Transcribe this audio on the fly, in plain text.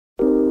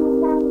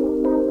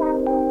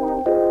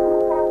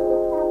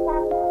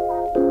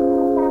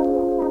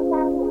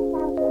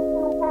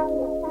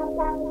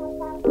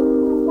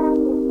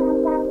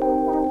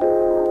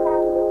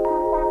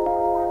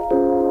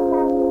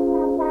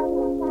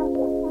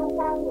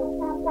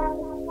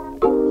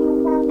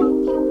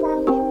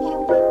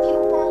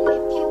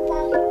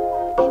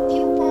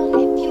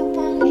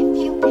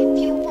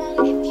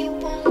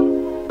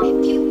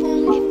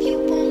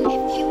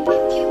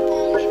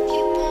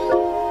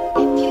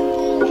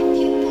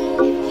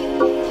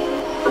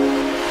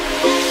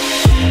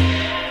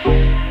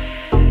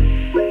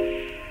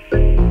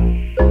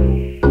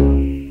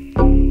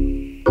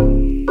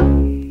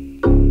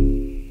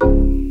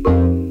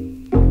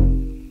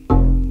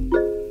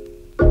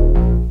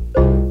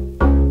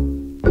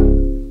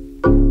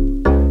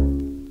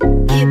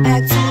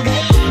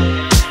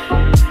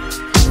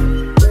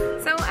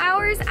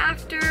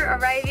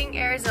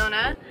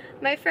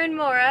friend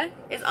Maura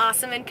is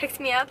awesome and picked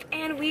me up,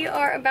 and we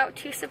are about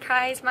to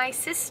surprise my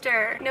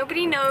sister.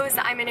 Nobody knows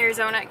that I'm in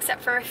Arizona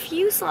except for a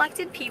few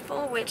selected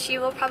people, which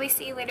you will probably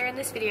see later in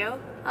this video.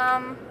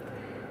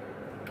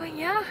 But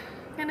yeah,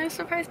 I'm gonna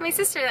surprise my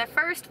sister, the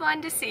first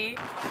one to see.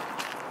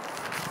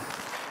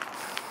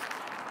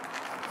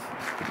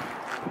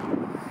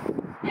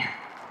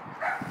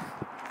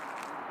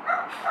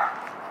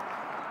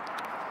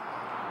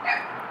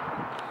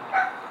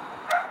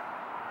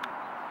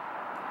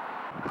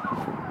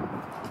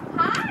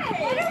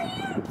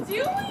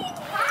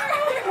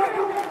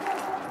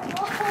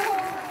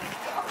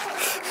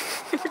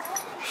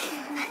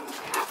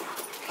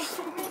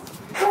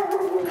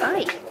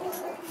 Hi.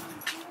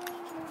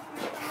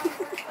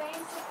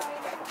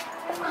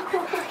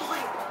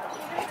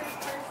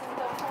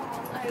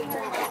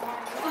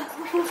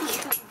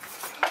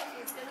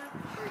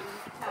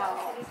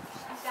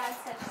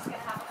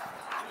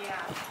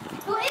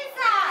 Who is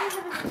that?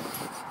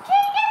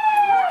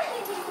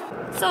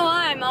 So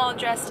I'm all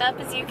dressed up,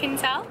 as you can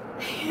tell.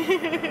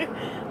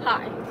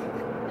 Hi.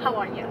 How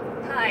are you?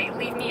 Hi,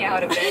 leave me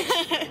out of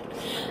it.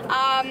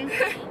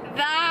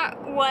 That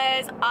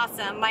was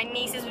awesome. My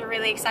nieces were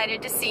really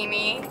excited to see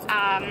me.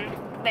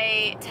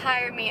 They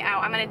tired me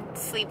out. I'm gonna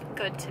sleep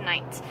good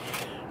tonight.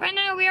 Right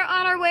now we are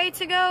on our way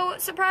to go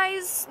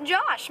surprise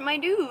Josh, my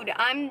dude.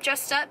 I'm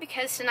dressed up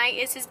because tonight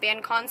is his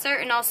band concert,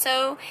 and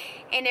also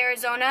in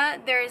Arizona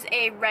there's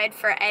a Red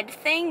for Ed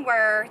thing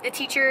where the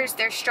teachers,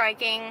 they're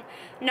striking,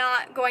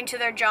 not going to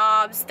their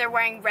jobs, they're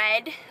wearing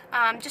red,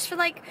 just for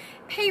like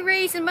pay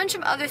raise and a bunch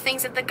of other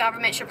things that the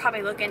government should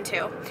probably look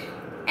into.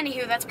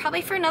 Anywho, that's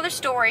probably for another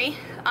story.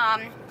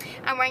 I'm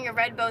wearing a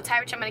red bow tie,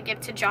 which I'm gonna give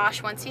to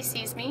Josh once he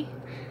sees me.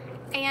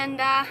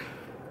 And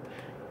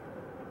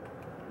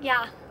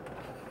yeah.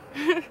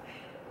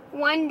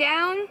 One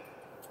down,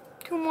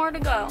 2 more to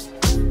go.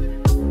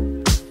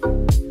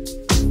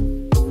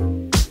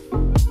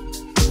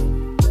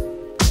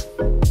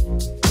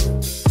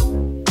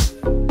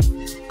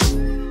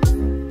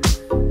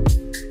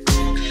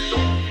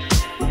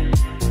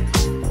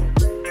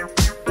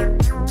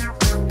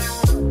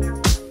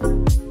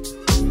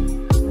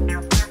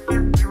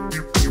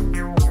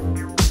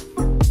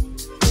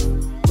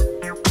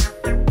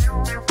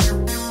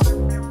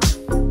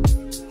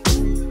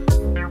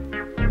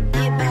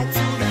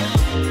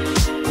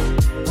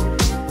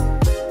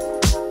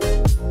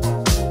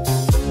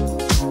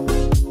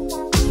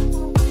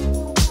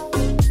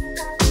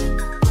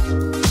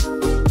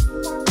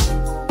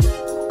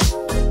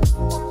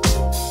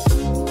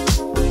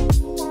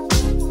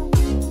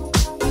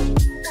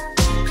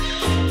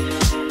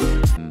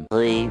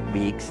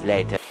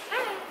 Later.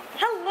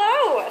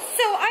 Hello!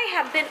 So I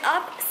have been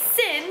up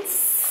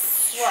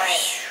since... What?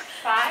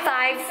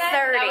 5:30.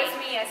 That was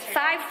me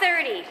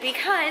yesterday. 5:30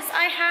 because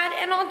I had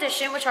an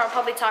audition, which I'll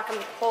probably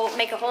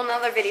make a whole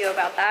nother video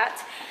about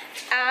that.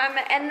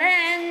 And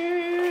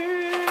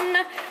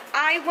then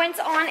I went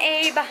on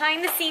a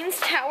behind the scenes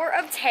Tower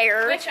of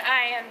Terror. Which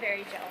I am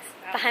very jealous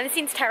about. Behind the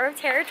scenes Tower of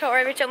Terror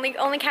tour, which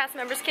only cast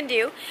members can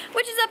do,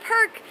 which is a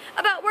perk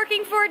about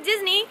working for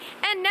Disney.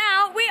 And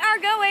now we are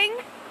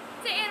going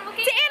to Animal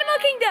Kingdom. To Animal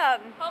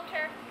Kingdom. Helped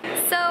her.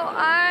 So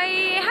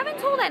I haven't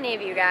told any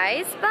of you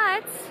guys,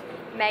 but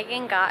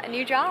Megan got a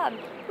new job.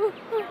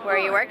 Where are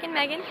you working,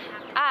 Megan?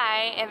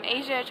 I am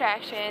Asia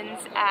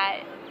Attractions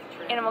at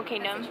Animal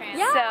Kingdom.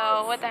 Yes.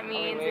 So what that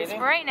means is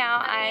for right now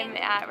I'm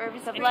at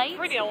Rivers of Light,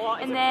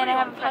 and then I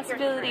have a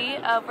possibility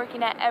of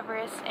working at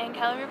Everest and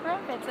Calibre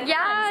Rapids.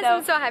 Yes,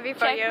 I'm so happy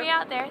for you. Check me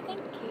out there.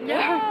 Thank you.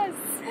 Yes.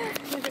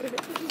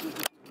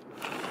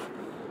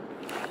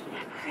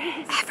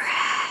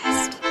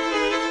 Everest.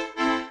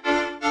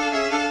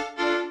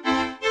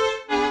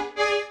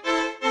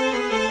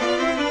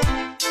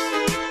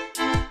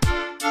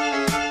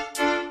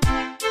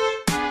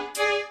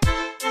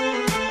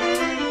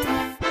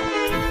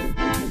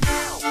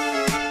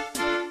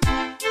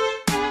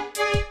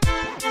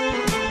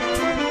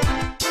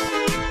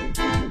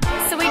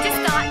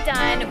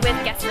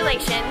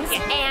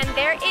 And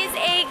there is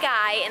a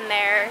guy in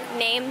there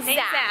named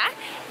Zach.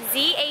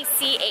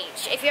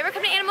 Z-A-C-H. If you ever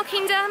come to Animal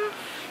Kingdom,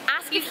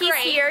 ask if he's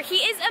here. He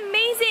is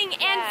amazing.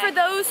 And for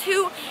those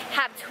who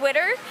have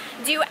Twitter,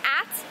 do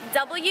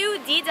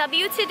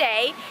 @WDW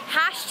Today,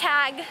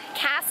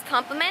 #cast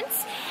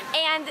compliments,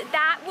 and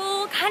that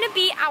will kind of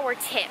be our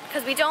tip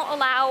because we don't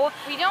allow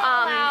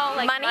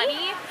like,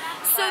 money.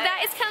 So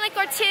that is kind of like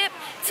our tip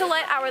to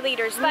let our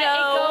leaders know. But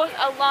it goes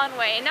a long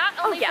way, and not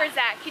only for yeah.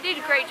 Zach. He did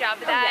a great job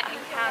of that.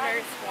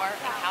 Encounters.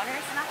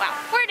 Wow,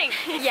 wording.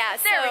 Yeah,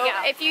 so there we go.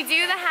 if you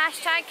do the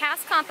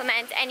 #cast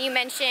compliment and you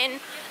mention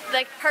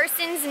the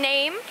person's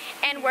name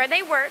and where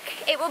they work,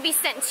 it will be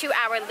sent to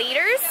our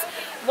leaders.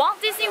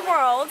 Walt Disney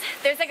World,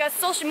 there's like a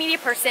social media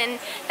person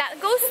that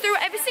goes through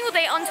every single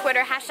day on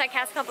Twitter,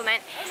 #cast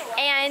compliment,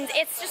 and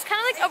it's just kind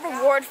of like a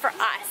reward for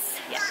us.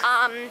 Yeah.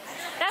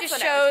 That's just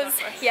what shows,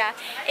 yeah,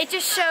 it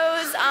just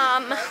shows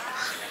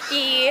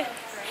the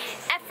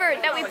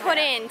effort that we put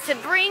in to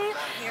bring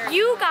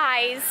you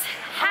guys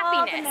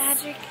happiness. All the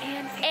magic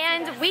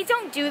and we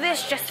don't do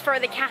this just for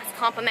the cast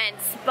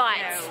compliments,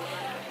 but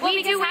well,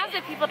 we because do half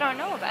the people don't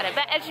know about it,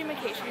 but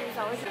edumacation is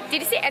always.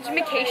 Did you say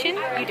edumacation?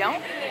 You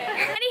don't?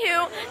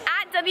 Anywho,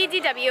 at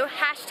WDW,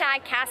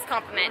 hashtag cast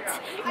compliment.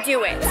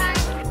 Do it.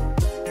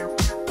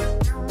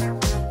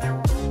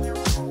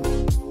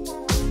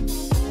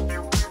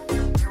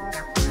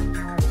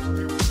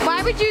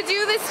 Why would you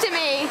do this to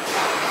me?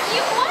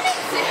 You wanted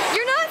to.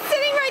 You're not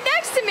sitting right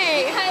next to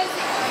me. Because,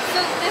 so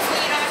this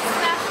way you don't have to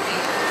smash me.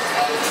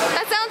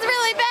 That sounds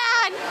really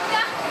bad.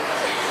 Yeah.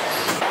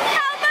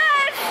 Help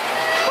us!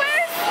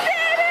 We're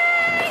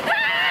spinning!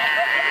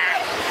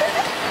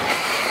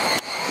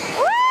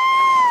 Woo!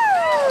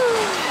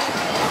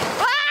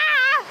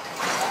 Ah!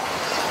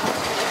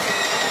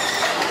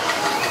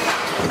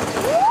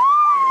 Woo!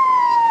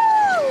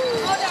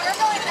 Oh no, we're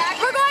going back.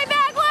 We're going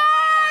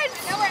backwards!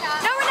 No, we're not.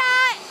 No, we're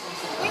not.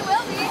 We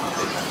will be.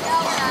 No,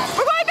 we're not.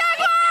 We're going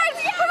backwards!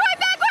 We're going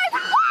backwards!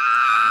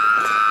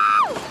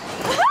 Woo!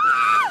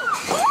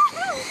 Woo!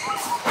 Woo!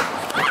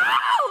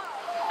 Ow!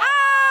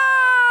 Ow!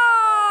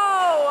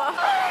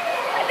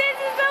 This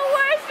is the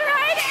worst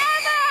ride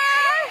ever!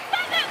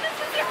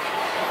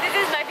 This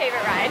is my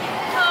favorite ride.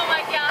 Oh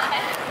my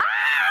god.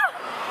 Ow!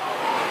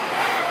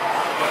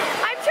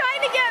 I'm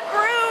trying to get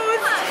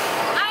bruised.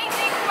 I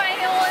think my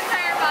whole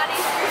entire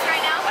body's bruised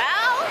right now.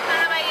 Well, I don't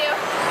know about you.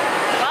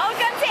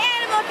 welcome to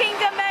Animal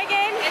Kingdom,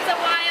 Megan. It's a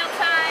wild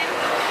time.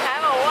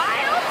 Have a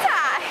wild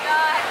time.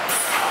 God.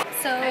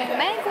 So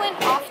Meg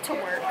went off to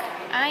work.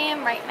 I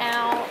am right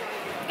now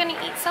gonna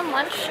eat some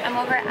lunch. I'm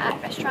over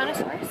at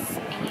Restaurantosaurus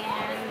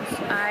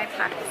and I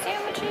packed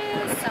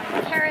sandwiches, some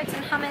carrots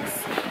and hummus,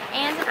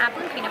 and an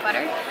apple and peanut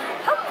butter.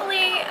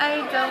 Hopefully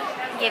I don't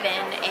give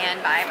in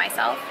and buy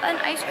myself an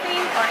ice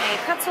cream or a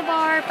pretzel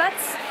bar, but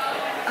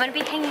I'm gonna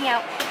be hanging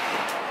out.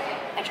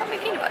 I dropped my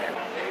peanut butter.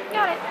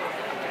 Got it.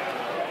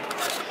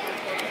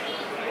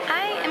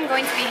 I am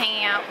going to be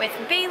hanging out with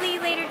Bailey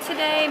later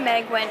today.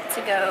 Meg went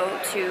to go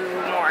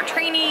to more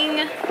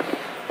training.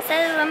 So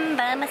I'm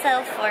by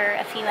myself for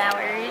a few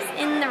hours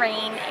in the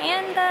rain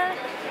and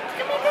it's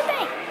gonna be a good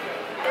day.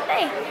 Good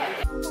day.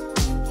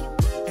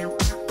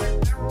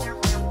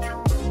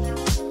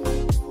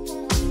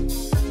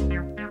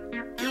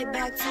 Get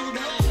back to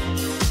the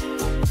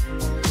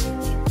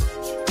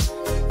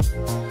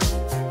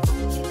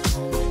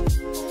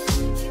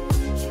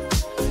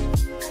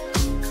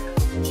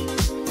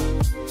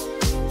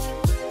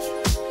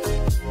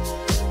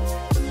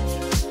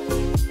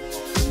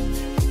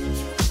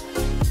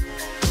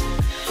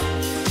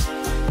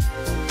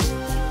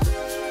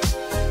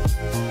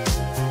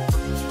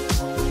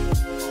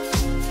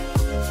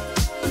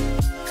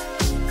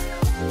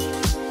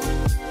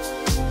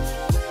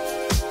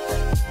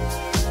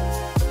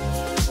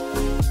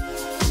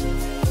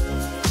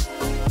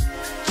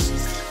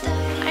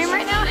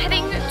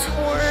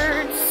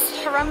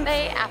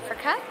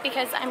Africa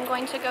because I'm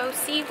going to go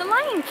see the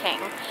Lion King.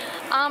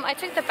 I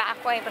took the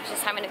back way, but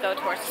this time I'm going to go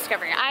towards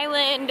Discovery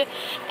Island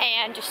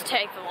and just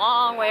take the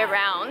long way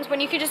around when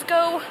you could just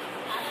go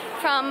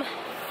from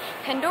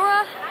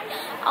Pandora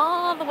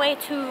all the way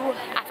to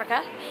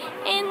Africa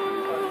in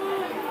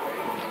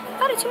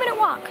about a 2-minute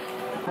walk.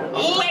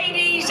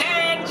 Ladies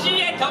and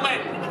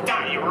gentlemen,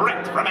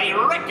 direct from a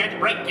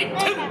record-breaking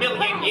 2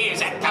 million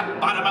years at the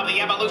bottom of the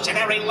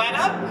evolutionary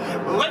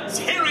ladder, let's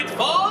hear it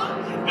for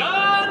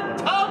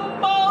the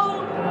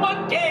Tumble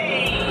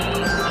Monkeys!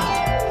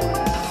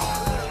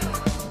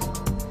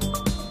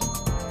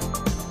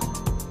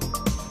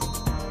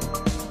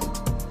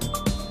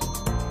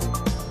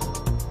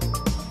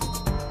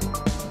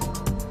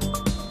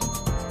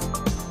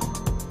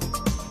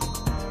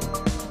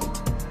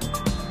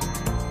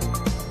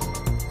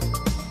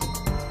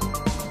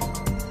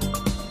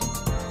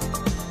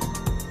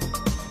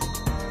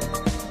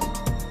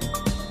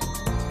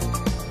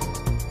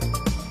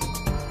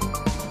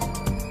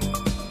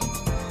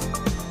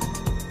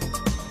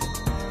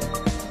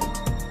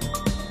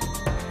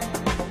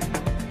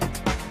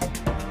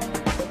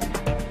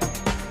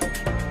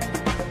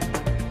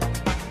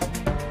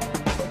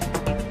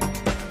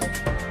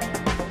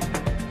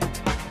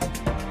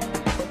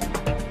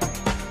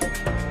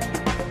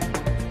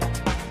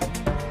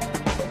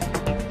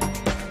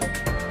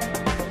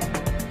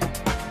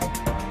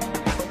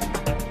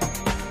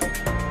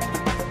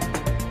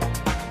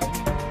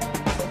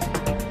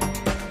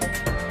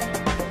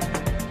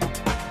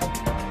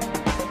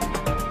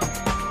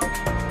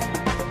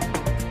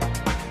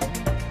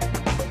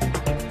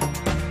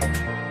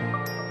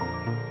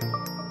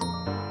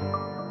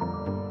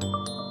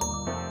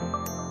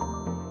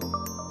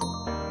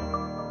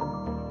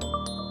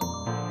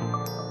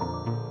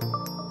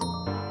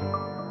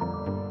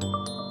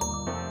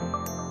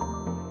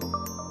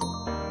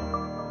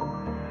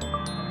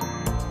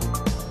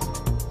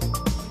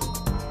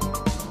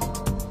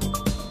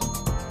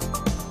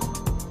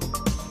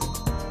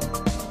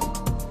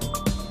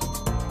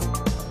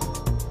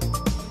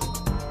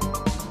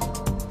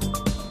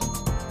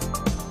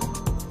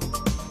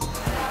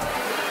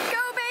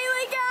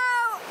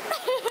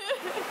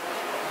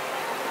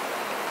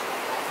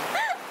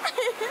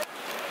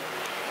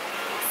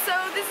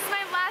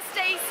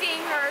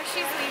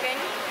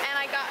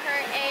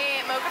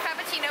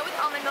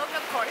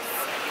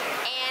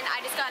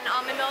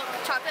 almond milk,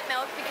 chocolate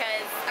milk,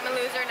 because I'm a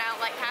loser and I don't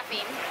like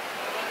caffeine.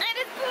 And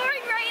it's pouring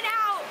right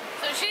out!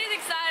 So she's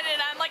excited,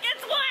 I'm like,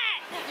 it's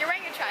wet! You're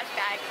wearing a trash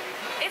bag.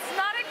 It's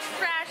not a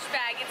trash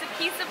bag, it's a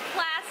piece of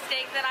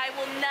plastic that I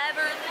will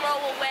never throw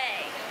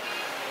away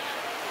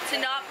to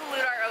not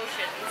pollute our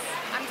oceans.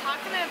 I'm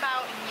talking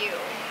about you.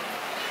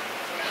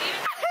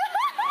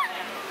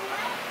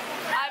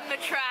 I'm the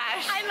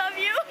trash. I love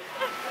you.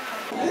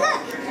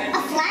 Look,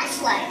 a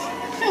flashlight.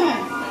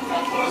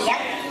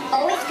 Yep,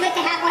 always good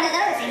to have one of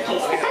those in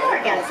case the power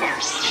goes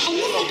out. And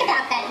you think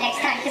about that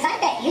next time, because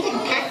I bet you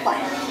didn't pack one.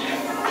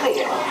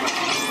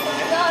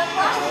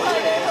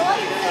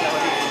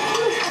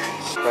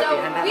 So,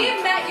 we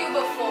have met you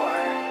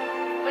before,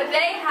 but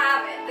they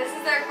haven't. This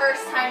is their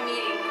first time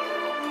meeting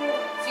you.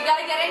 So you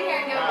gotta get in here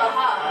and give them a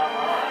hug.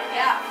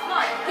 Yeah, come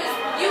on. Because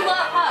you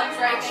love hugs,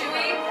 right,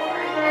 Chewy?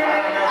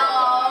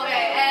 Oh,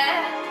 okay.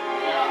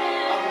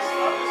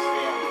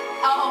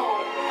 Oh,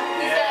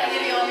 he's gonna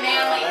give you a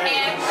manly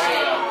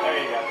handshake.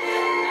 There you go.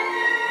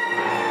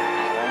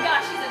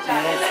 Gosh, she's a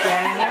child.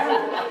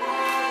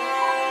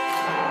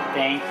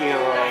 Thank you.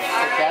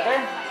 Together?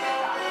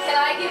 Can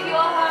I give you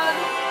a hug?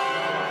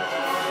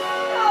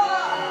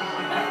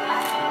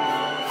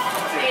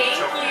 Thank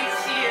you,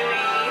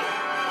 Chewy.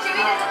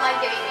 Chewy doesn't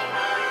like giving me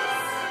hugs.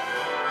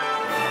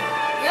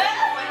 Yeah.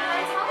 What did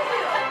I tell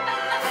you?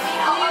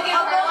 I mean,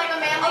 I'll go like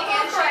a manly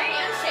handshake.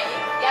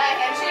 Yeah,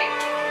 a handshake.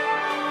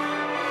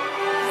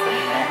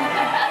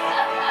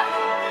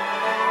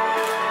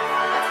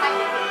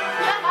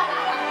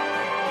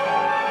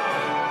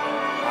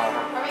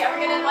 Are we ever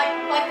gonna like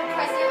the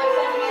president like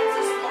holding hands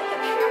just look at the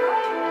camera?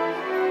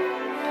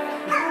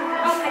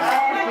 Oh my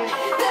god.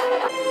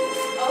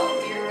 Oh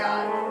dear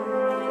God.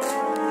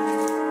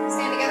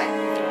 Stand together.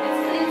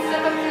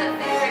 Step up to the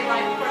victory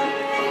line for me.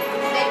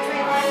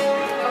 Victory line.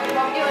 What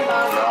are we doing,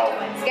 Bob? What are we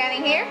doing?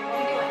 Scanning here.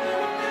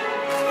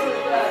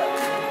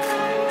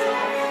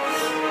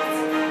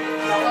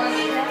 What are we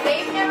doing?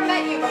 They've never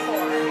met you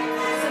before,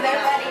 so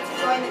they're ready to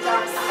join the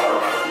dark side.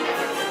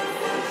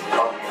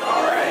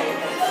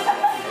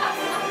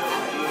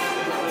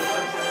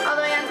 All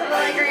the way onto the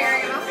leg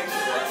area.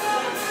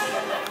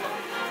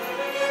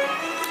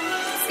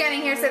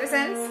 Scanning here,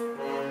 citizens.